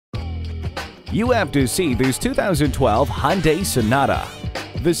You have to see this 2012 Hyundai Sonata.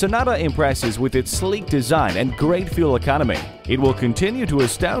 The Sonata impresses with its sleek design and great fuel economy. It will continue to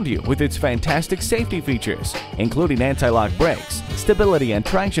astound you with its fantastic safety features, including anti-lock brakes, stability and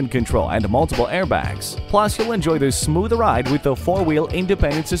traction control, and multiple airbags. Plus, you'll enjoy the smooth ride with the 4-wheel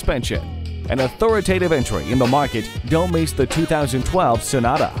independent suspension. An authoritative entry in the market, don't miss the 2012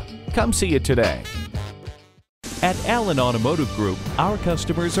 Sonata. Come see it today. At Allen Automotive Group, our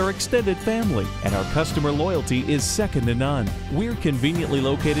customers are extended family, and our customer loyalty is second to none. We're conveniently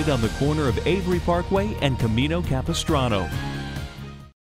located on the corner of Avery Parkway and Camino Capistrano.